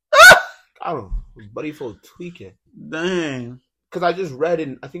 Got him. His buddy full tweaking. Dang. Because I just read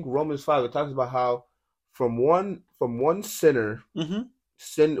in, I think, Romans 5, it talks about how from one sinner,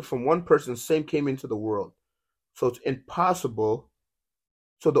 sin from one person, sin came into the world. So it's impossible.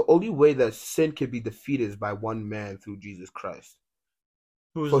 So the only way that sin can be defeated is by one man through Jesus Christ.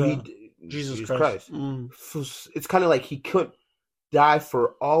 Who's that? Jesus Christ. So it's kind of like he couldn't die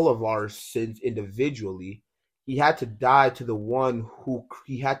for all of our sins individually. He had to die to the one who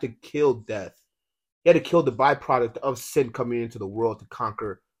he had to kill death. He had to kill the byproduct of sin coming into the world to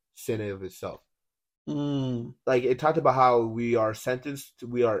conquer sin of itself. Like it talked about how we are sentenced,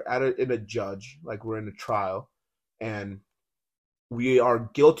 we are in a judge, like we're in a trial, and we are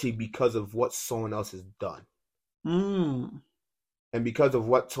guilty because of what someone else has done. And because of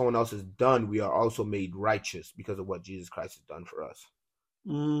what someone else has done, we are also made righteous because of what Jesus Christ has done for us.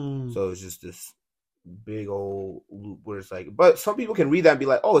 So it's just this big old loop where it's like, but some people can read that and be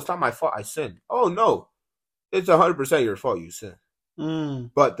like, oh, it's not my fault, I sinned. Oh no, it's 100% your fault, you sin.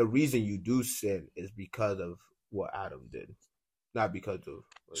 But the reason you do sin is because of what Adam did, not because of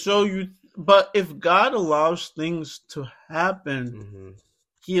but if God allows things to happen,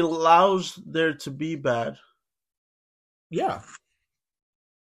 he allows there to be bad. Yeah.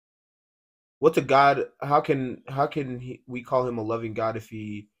 What's a God? How can we call him a loving God if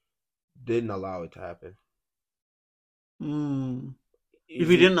he didn't allow it to happen? If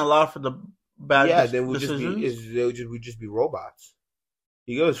he didn't allow for the bad then we'd just be robots.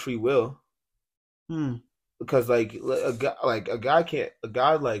 He gives us free will. Because like a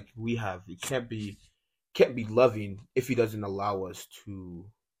God like we have, it can't be loving if he doesn't allow us to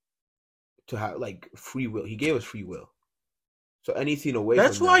have like free will. He gave us free will. So anything away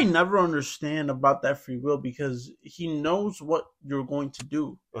That's from why I never understand about that free will, because he knows what you're going to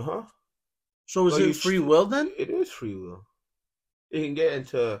do. So is it free will then? It is free will. You can get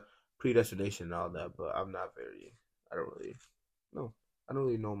into predestination and all that, but I don't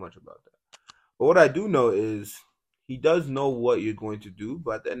really know much about that. But what I do know is he does know what you're going to do,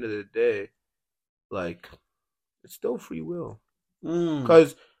 but at the end of the day, like, it's still free will.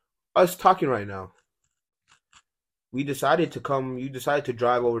 Because us talking right now, you decided to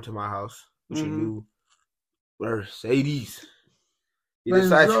drive over to my house, which you knew Mercedes. You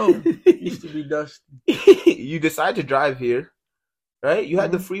used to be dusty. You decide to drive here, right? You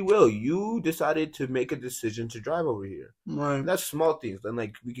had the free will. You decided to make a decision to drive over here. Right. And that's small things. And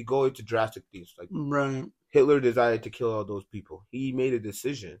like we could go into drastic things. Like Hitler decided to kill all those people. He made a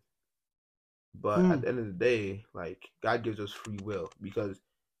decision. But at the end of the day, like God gives us free will, because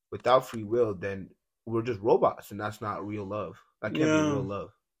without free will, then we're just robots, and that's not real love. That can't be real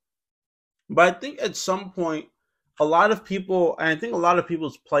love. But I think at some point, a lot of people, and I think a lot of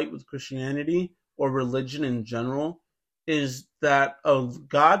people's plight with Christianity or religion in general, is that a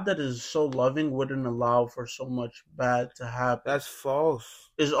God that is so loving wouldn't allow for so much bad to happen. That's false.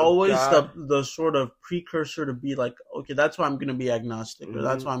 Is always the sort of precursor to be like, okay, that's why I'm going to be agnostic, or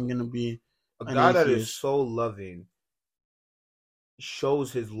that's why I'm going to be a God that is so loving.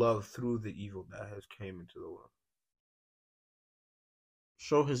 Shows his love through the evil that has came into the world.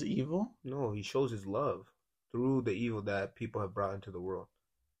 Show his evil? No, he shows his love through the evil that people have brought into the world.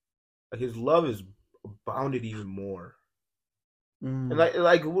 Like his love is abounded even more And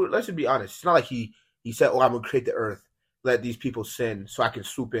let's just be honest. It's not like he said, "Oh, I'm gonna create the earth, let these people sin, so I can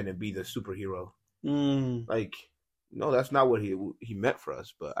swoop in and be the superhero." Like, no, that's not what he meant for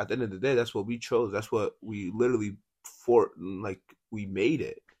us. But at the end of the day, that's what we chose. That's what we literally we made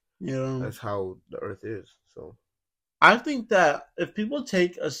it. Yeah, that's how the earth is. So, I think that if people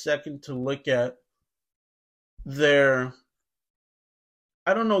take a second to look at their,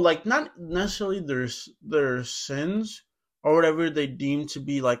 I don't know, like not necessarily their sins or whatever they deem to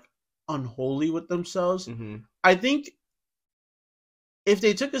be like unholy with themselves. I think if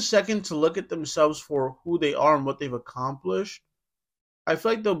they took a second to look at themselves for who they are and what they've accomplished, I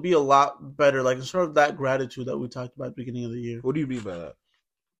feel like they'll be a lot better. Like sort of that gratitude that we talked about at the beginning of the year. What do you mean by that?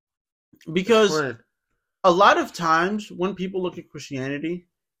 Because a lot of times when people look at Christianity,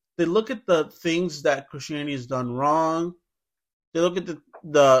 they look at the things that Christianity has done wrong. They look at the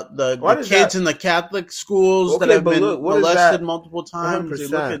kids in the Catholic schools that have been molested multiple times. 100%. They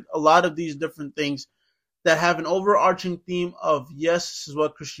look at a lot of these different things that have an overarching theme of, yes, this is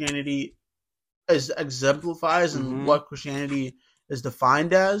what Christianity exemplifies and what Christianity is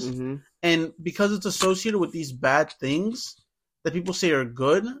defined as. And because it's associated with these bad things that people say are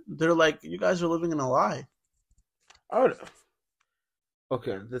good, they're like, you guys are living in a lie.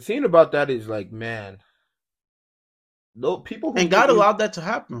 Okay, the thing about that is like, man, no people. And God allowed that to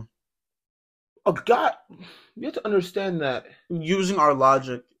happen. Oh, God, you have to understand that. Using our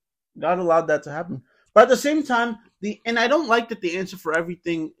logic, God allowed that to happen. But at the same time, and I don't like that the answer for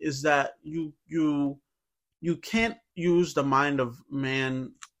everything is that you can't use the mind of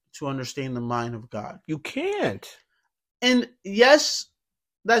man to understand the mind of God. You can't. And yes,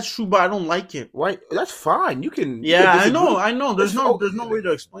 that's true, but I don't like it. Right? That's fine. You can. Yeah, I know. There's no way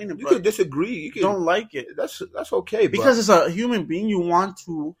to explain it. You can disagree. You can, don't like it. That's okay. Because as a human being, you want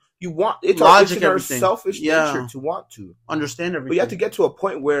it's logic, our selfish nature to want to understand everything. But you have to get to a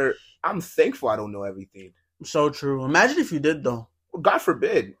point where I'm thankful I don't know everything. So true. Imagine if you did, though. God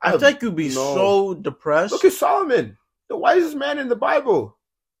forbid. I feel like you'd be so depressed. Look at Solomon, the wisest man in the Bible.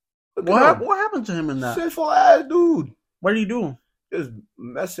 What happened to him in that? Sinful ass dude. What did he do? Just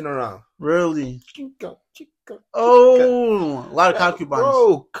messing around. Really? Chica. Oh, a lot of concubines.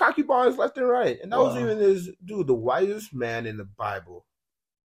 Bro, concubines left and right. And that was even the wisest man in the Bible.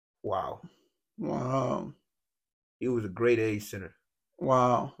 Wow. He was a grade A sinner.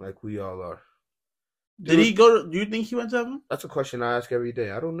 Wow. Like we all are. Did he go? Do you think he went to heaven? That's a question I ask every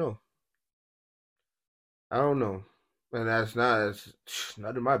day. I don't know. And that's none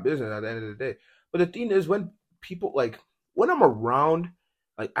of my business at the end of the day. But the thing is, when people when I'm around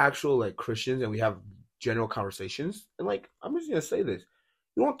actual Christians and we have general conversations, and I'm just gonna say this,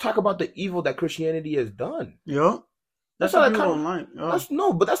 we don't talk about the evil that Christianity has done. Yeah. That's not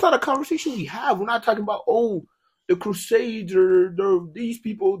but that's not a conversation we have. We're not talking about the Crusades or these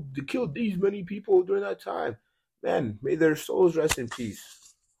people killed these many people during that time. Man, may their souls rest in peace.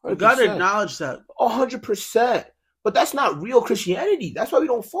 You gotta acknowledge that. 100%. But that's not real Christianity. That's why we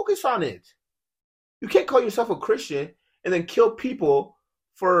don't focus on it. You can't call yourself a Christian and then kill people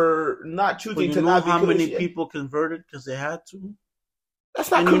for not choosing to not be Christian. How many people converted because they had to? That's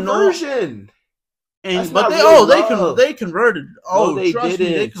not conversion. They converted. Oh, no, trust me,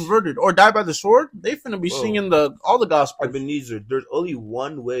 they converted or died by the sword. They finna be singing all the gospel. Ebenezer, there's only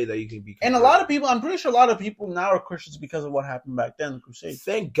one way that you can be converted. And a lot of people, I'm pretty sure a lot of people now are Christians because of what happened back then, the Crusades.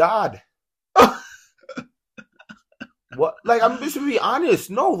 Thank God. What? I'm just to be honest.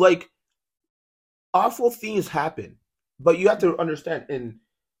 No, awful things happen, but you have to understand. And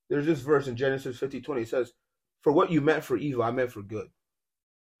there's this verse in Genesis 50:20. It says, "For what you meant for evil, I meant for good."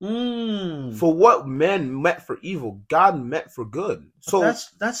 For what men meant for evil, God meant for good. So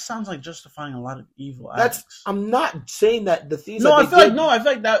that sounds like justifying a lot of evil acts. I'm not saying that the things. I feel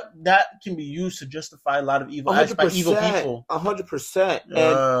like that can be used to justify a lot of evil acts by evil people. 100%.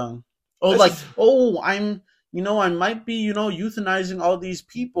 I might be, euthanizing all these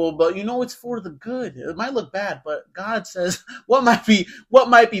people, but it's for the good. It might look bad, but God says what might be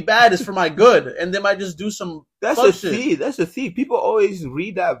bad is for my good, and they might just do some. That's the thing. That's the thing. People always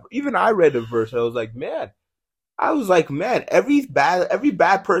read that. Even I read the verse. I was like, man, every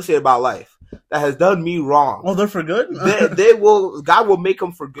bad person in my life that has done me wrong. Oh, they're for good. God will make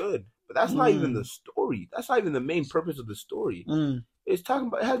them for good. But that's not even the story. That's not even the main purpose of the story. It's talking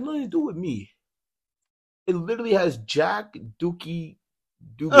about. It has nothing to do with me. It literally has Jack Dookie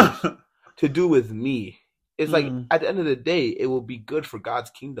Doogie to do with me. It's at the end of the day, it will be good for God's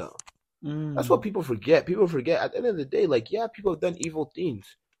kingdom. That's what people forget. People forget at the end of the day, people have done evil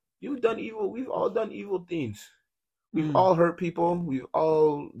things. You've done evil. We've all done evil things. We've all hurt people. We've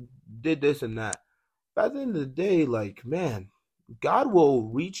all did this and that. But at the end of the day, God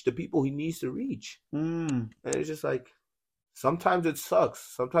will reach the people he needs to reach. And it's just like, sometimes it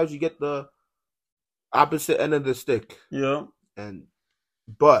sucks. Sometimes you get the opposite end of the stick. Yeah.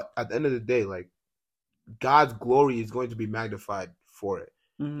 But at the end of the day, like, God's glory is going to be magnified for it.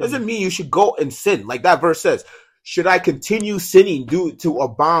 Doesn't mean you should go and sin. Like that verse says, should I continue sinning to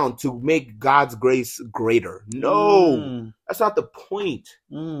abound to make God's grace greater? No, that's not the point.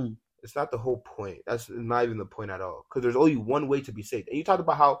 It's not the whole point. That's not even the point at all. Because there's only one way to be saved. And you talked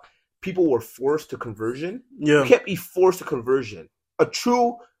about how people were forced to conversion. Yeah. You can't be forced to conversion. A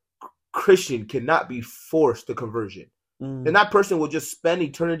true Christian cannot be forced to conversion. And that person will just spend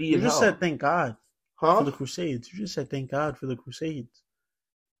eternity in hell. You just said thank God for the Crusades. You just said thank God for the Crusades.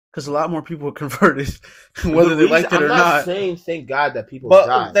 Because a lot more people were converted, whether they liked it or not. I'm not saying thank God that people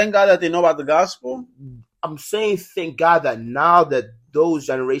died. Thank God that they know about the gospel. I'm saying thank God that now that those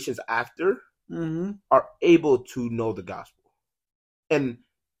generations after are able to know the gospel. And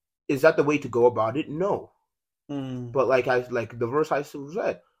is that the way to go about it? No. But like the verse I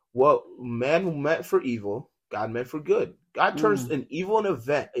said, what man meant for evil, God meant for good. God turns an evil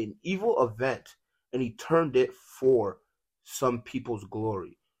event, and he turned it for some people's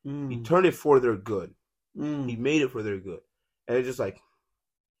glory. He turned it for their good. He made it for their good. And it's just like,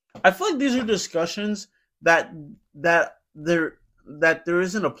 I feel like these are discussions that there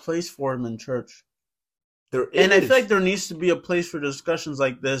isn't a place for them in church. There is. And I feel like there needs to be a place for discussions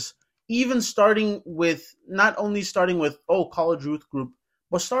like this, even not only starting with college youth group,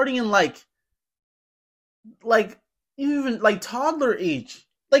 but starting in like even like toddler age.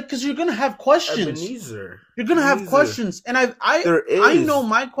 Like, because you're gonna have questions. You're gonna have questions, and I know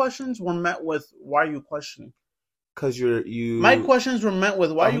my questions were met with, "Why are you questioning?" Because you. My questions were met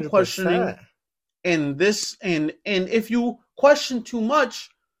with, "Why are you questioning?" And this, and if you question too much,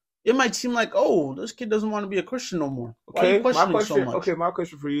 it might seem like, "Oh, this kid doesn't want to be a Christian no more." Why are you questioning so much? Okay, my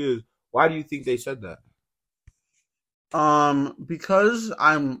question for you is, why do you think they said that? Because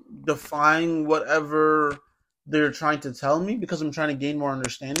I'm defying whatever they're trying to tell me, because I'm trying to gain more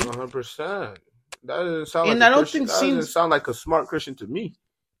understanding. 100%. That doesn't sound doesn't sound like a smart Christian to me.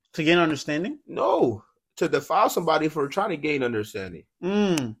 To gain understanding? No, to defile somebody for trying to gain understanding.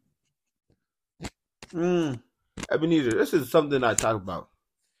 Ebenezer, this is something I talk about.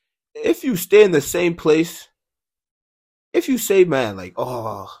 If you stay in the same place, if you say, man, like,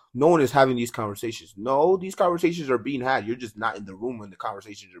 no one is having these conversations. No, these conversations are being had. You're just not in the room when the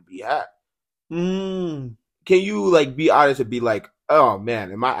conversations are being had. Can you like be honest and be like, oh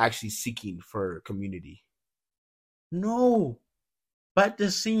man, am I actually seeking for community? No. But at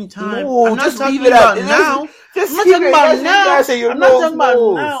the same time, I'm not talking about now. I'm not talking about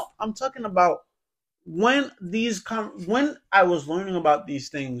now. I'm talking about when I was learning about these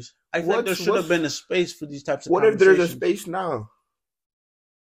things. I think there should have been a space for these types of conversations. What if there's a space now?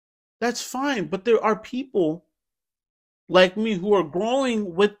 That's fine, but there are people like me who are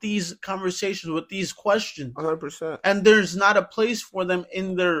growing with these conversations, with these questions. 100%. And there's not a place for them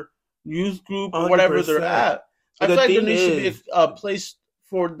in their youth group or whatever they're at. I feel like there needs to be a place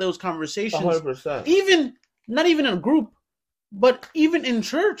for those conversations. 100%. Even, not even in a group, but even in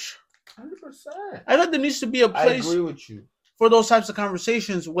church. 100%. I think there needs to be a place. I agree with you. For those types of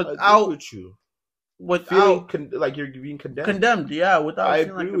conversations without feeling like you're being condemned. Yeah, without I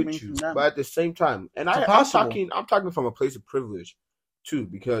feeling agree like with you. condemned. But at the same time, and I'm talking from a place of privilege too,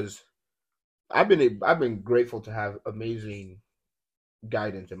 because I've been grateful to have amazing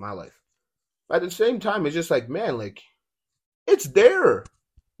guidance in my life. But at the same time, it's just like, man, like, it's there.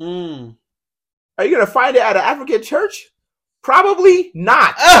 Are you gonna find it at an African church? Probably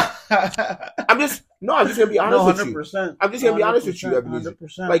not. I'm just gonna be honest with you. I'm just gonna be honest with you.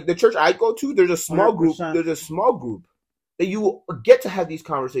 100%. Like the church I go to, there's a small 100%. Group. There's a small group that you get to have these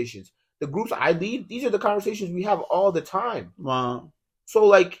conversations. The groups I lead, these are the conversations we have all the time. Wow. So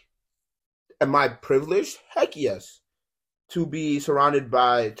like, am I privileged? Heck yes. To be surrounded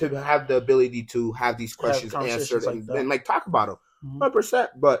to have the ability to have these questions answered and like talk about them. 100%.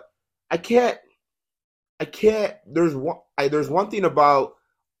 But I can't. There's one thing about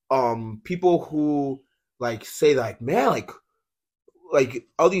people who like say like, man, like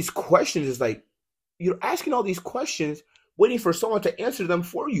all these questions is like, you're asking all these questions waiting for someone to answer them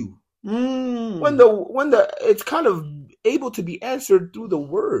for you. When the it's kind of able to be answered through the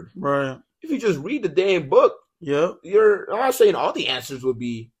word. Right. If you just read the damn book, I'm not saying all the answers will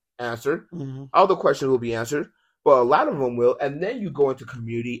be answered. All the questions will be answered, but a lot of them will. And then you go into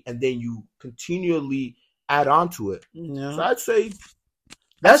community, and then you continually add on to it. Yeah. So I'd say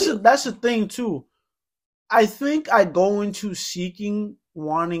that's the thing too. I think I go into seeking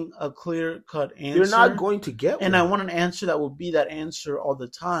wanting a clear-cut answer. You're not going to get one. And I want an answer that will be that answer all the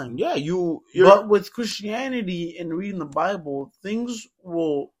time. Yeah, But with Christianity and reading the Bible, things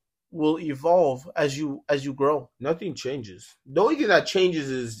will evolve as you grow. Nothing changes. The only thing that changes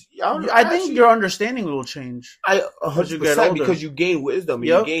is I think your understanding will change. 100% because you gain wisdom and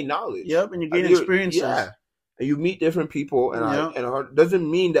you gain knowledge. Yep, and you gain experiences. Yeah. And you meet different people, and it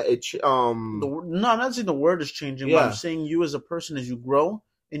doesn't mean that it. No, I'm not saying the word is changing. But I'm saying you as a person, as you grow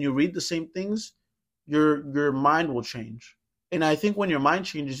and you read the same things, your mind will change. And I think when your mind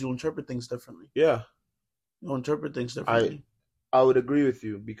changes, you'll interpret things differently. Yeah, you'll interpret things differently. I would agree with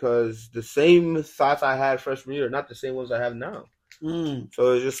you because the same thoughts I had freshman year are not the same ones I have now.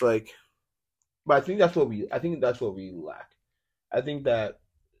 So it's just like, but I think that's what we lack. I think that.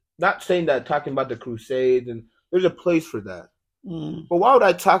 Not saying that talking about the Crusades and there's a place for that, but why would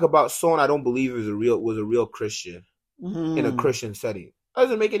I talk about someone I don't believe was a real Christian in a Christian setting? That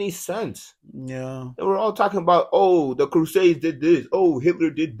doesn't make any sense. Yeah, and we're all talking about the Crusades did this, Hitler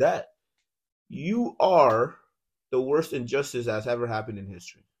did that. You are the worst injustice that's ever happened in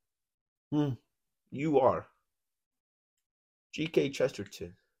history. You are. G.K.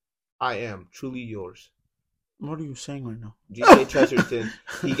 Chesterton, I am truly yours. What are you saying right now? G.K. Chesterton,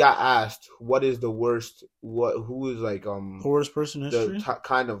 he got asked, "What is the worst? Who is like the worst person in history?"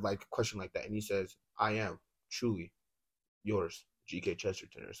 Kind of like question like that, and he says, "I am truly yours, G.K.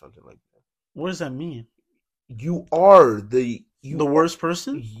 Chesterton," or something like that. What does that mean? You are the worst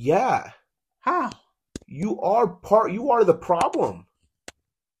person. Yeah. How? You are the problem.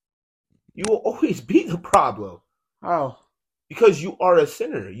 You will always be the problem. How? Because you are a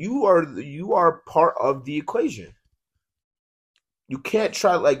sinner. You are part of the equation. You can't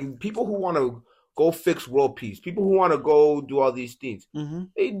try, like, people who want to go fix world peace, people who want to go do all these things,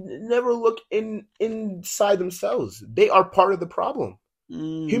 they never look inside themselves. They are part of the problem.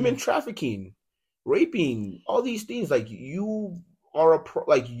 Human trafficking, raping, all these things, like, you are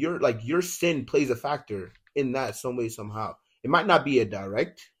your sin plays a factor in that some way, somehow. It might not be a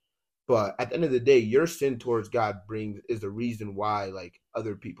direct, but at the end of the day, your sin towards God is the reason why, like,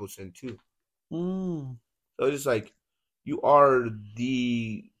 other people sin too. So it's just like, you are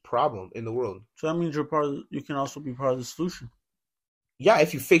the problem in the world. So that means you can also be part of the solution. Yeah,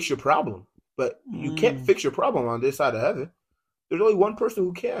 if you fix your problem. But you can't fix your problem on this side of heaven. There's only one person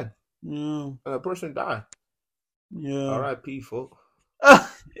who can. And a person died. Yeah. R.I.P. folk. Well,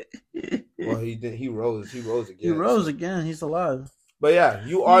 he rose again. He rose again. He's alive. But yeah,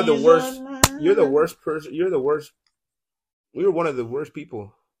 you are the worst. You're the worst person. You're the worst. You're one of the worst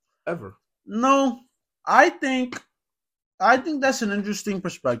people ever. No, I think that's an interesting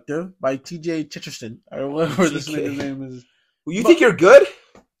perspective by T.J. Chesterton or whatever this nigga's name is. Well, you think you're good?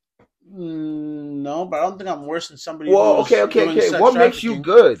 No, but I don't think I'm worse than somebody. Well, okay. What makes you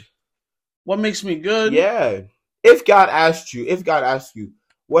good? What makes me good? Yeah. If God asked you,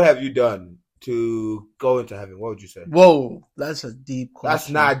 what have you done to go into heaven? What would you say? Whoa, that's a deep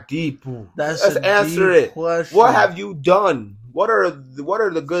question. That's not deep. Let's answer it. Question. What have you done? What are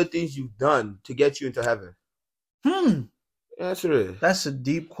the good things you've done to get you into heaven? Answer it. That's a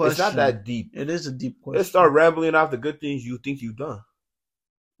deep question. It's not that deep. It is a deep question. Let's start rambling off the good things you think you've done.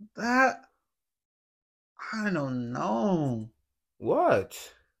 That I don't know. What?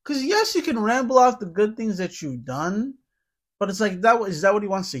 Because yes, you can ramble off the good things that you've done, but it's like is that what he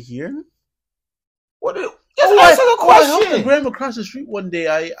wants to hear? What? Answer the question. I helped a grandma across the street one day.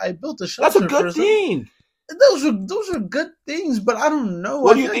 I built a shelter. That's a good thing. Those are good things, but I don't know.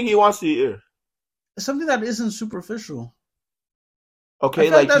 What do you think he wants to hear? Something that isn't superficial.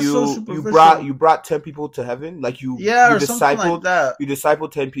 Okay, like you brought 10 people to heaven, like you discipled like that. You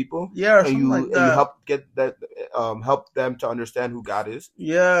discipled 10 people, or something like that. And you helped get that, help them to understand who God is.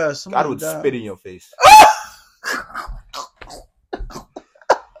 Yeah, God would spit in your face.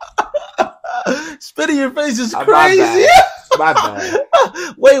 Spit in your face is crazy. My bad.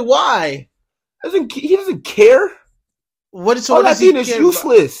 Wait, why? He doesn't care. What is all that thing is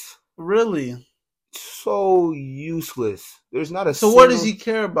useless? Really? So useless. There's not a. So what does he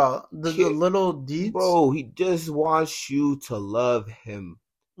care about? The little deeds, bro. He just wants you to love him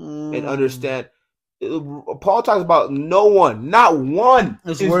and understand. Paul talks about no one, not one,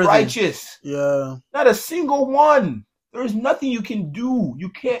 is righteous. Yeah, not a single one. There's nothing you can do. You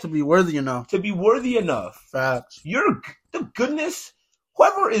can't to be worthy enough. Facts. You're the goodness.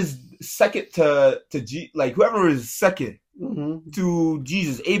 Whoever is second to whoever is second to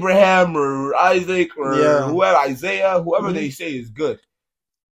Jesus, Abraham or Isaac or whoever, Isaiah, whoever they say is good,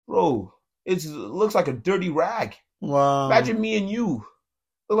 bro. It looks like a dirty rag. Wow. Imagine me and you.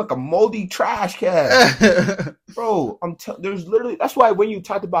 look like a moldy trash can. Bro, there's literally, that's why when you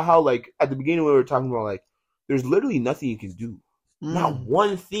talked about how, like, at the beginning we were talking about, like, there's literally nothing you can do. Not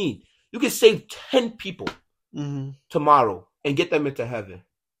one thing. You can save 10 people tomorrow and get them into heaven.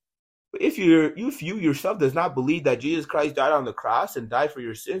 But if you yourself does not believe that Jesus Christ died on the cross and died for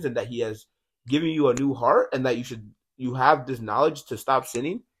your sins and that he has given you a new heart and that you have this knowledge to stop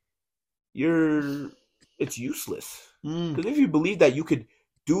sinning, it's useless. Because if you believe that you could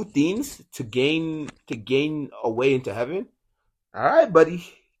do things to gain a way into heaven, all right, buddy,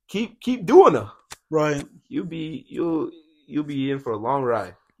 keep doing them. Right. You'll be in for a long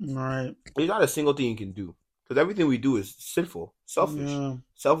ride. Right. There's not a single thing you can do. Because everything we do is sinful, selfish,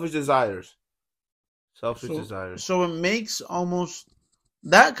 selfish desires. So it makes almost,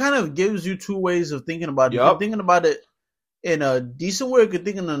 that kind of gives you two ways of thinking about it. Yep. You're thinking about it in a decent way, you could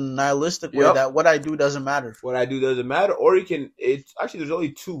think in a nihilistic way that what I do doesn't matter. What I do doesn't matter, or you can. It's actually, there's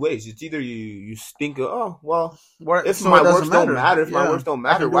only two ways. It's either you think, oh well, if my works don't matter,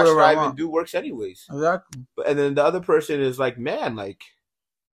 why should I even do works anyways? Exactly. And then the other person is like, man, like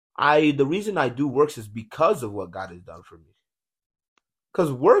the reason I do works is because of what God has done for me.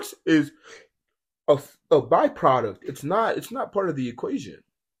 Because works is a byproduct. It's not part of the equation.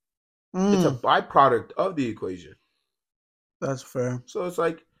 It's a byproduct of the equation. That's fair. So it's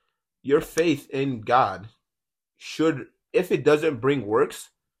like your faith in God should, if it doesn't bring works,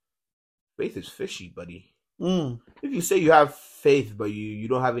 faith is fishy, buddy. If you say you have faith but you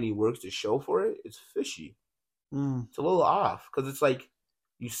don't have any works to show for it, it's fishy. It's a little off, because it's like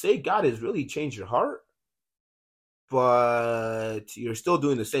you say God has really changed your heart, but you're still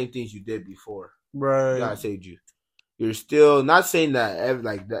doing the same things you did before. Right. God saved you. You're still not saying that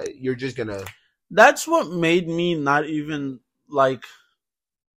like that. You're just gonna. That's what made me not even like.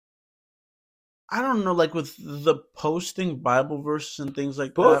 I don't know, like with the posting Bible verses and things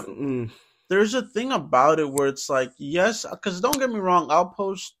like that. There's a thing about it where it's like, yes, because don't get me wrong, I'll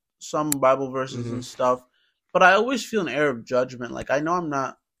post some Bible verses and stuff, but I always feel an air of judgment. Like, I know I'm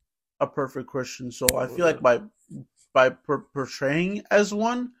not a perfect Christian, so I feel like by portraying as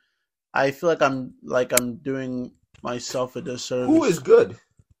one, I feel like I'm doing myself a disservice. Who is good?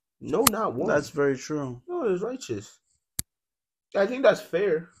 No, not one. That's very true. No, it's righteous. I think that's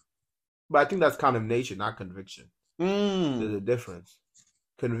fair, but I think that's condemnation, not conviction. There's a difference.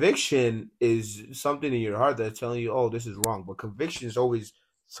 Conviction is something in your heart that's telling you, oh, this is wrong. But conviction is always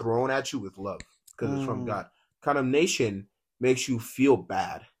thrown at you with love because it's from God. Condemnation makes you feel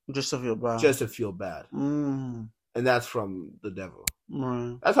bad. Just to feel bad. And that's from the devil.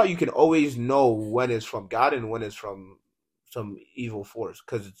 That's how you can always know when it's from God and when it's from some evil force.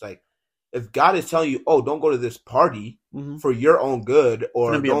 Because it's like, if God is telling you, oh, don't go to this party for your own good, or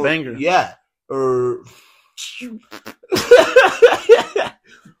it's gonna be a banger. Yeah.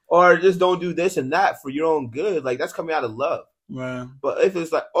 Or just don't do this and that for your own good. Like, that's coming out of love. Right. But if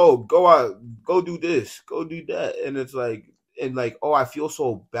it's like, oh, go out, go do this, go do that, and it's like, oh, I feel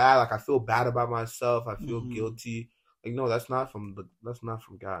so bad. Like, I feel bad about myself. I feel guilty. Like, no, that's not from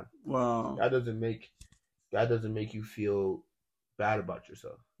God. Wow. God doesn't make you feel bad about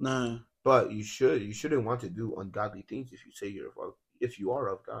yourself. No. But you shouldn't want to do ungodly things if you say if you are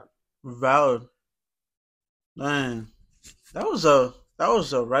of God. Valid. Man, that was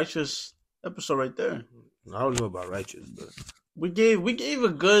a righteous episode right there. I don't know about righteous, but we gave a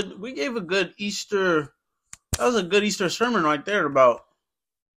good Easter. That was a good Easter sermon right there about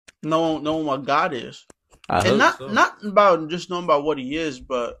knowing what God is, and not about just knowing about what He is,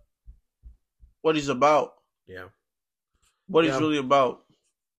 but what He's about. Yeah, what He's really about.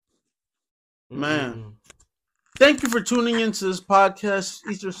 Man, thank you for tuning into this podcast,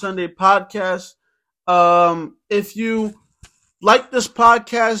 Easter Sunday podcast. If you like this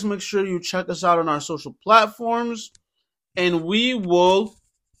podcast, make sure you check us out on our social platforms, and we will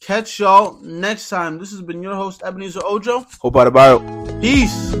catch y'all next time. This has been your host, Ebenezer Ojo. Hope about it.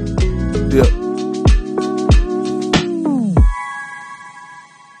 Peace. Yeah.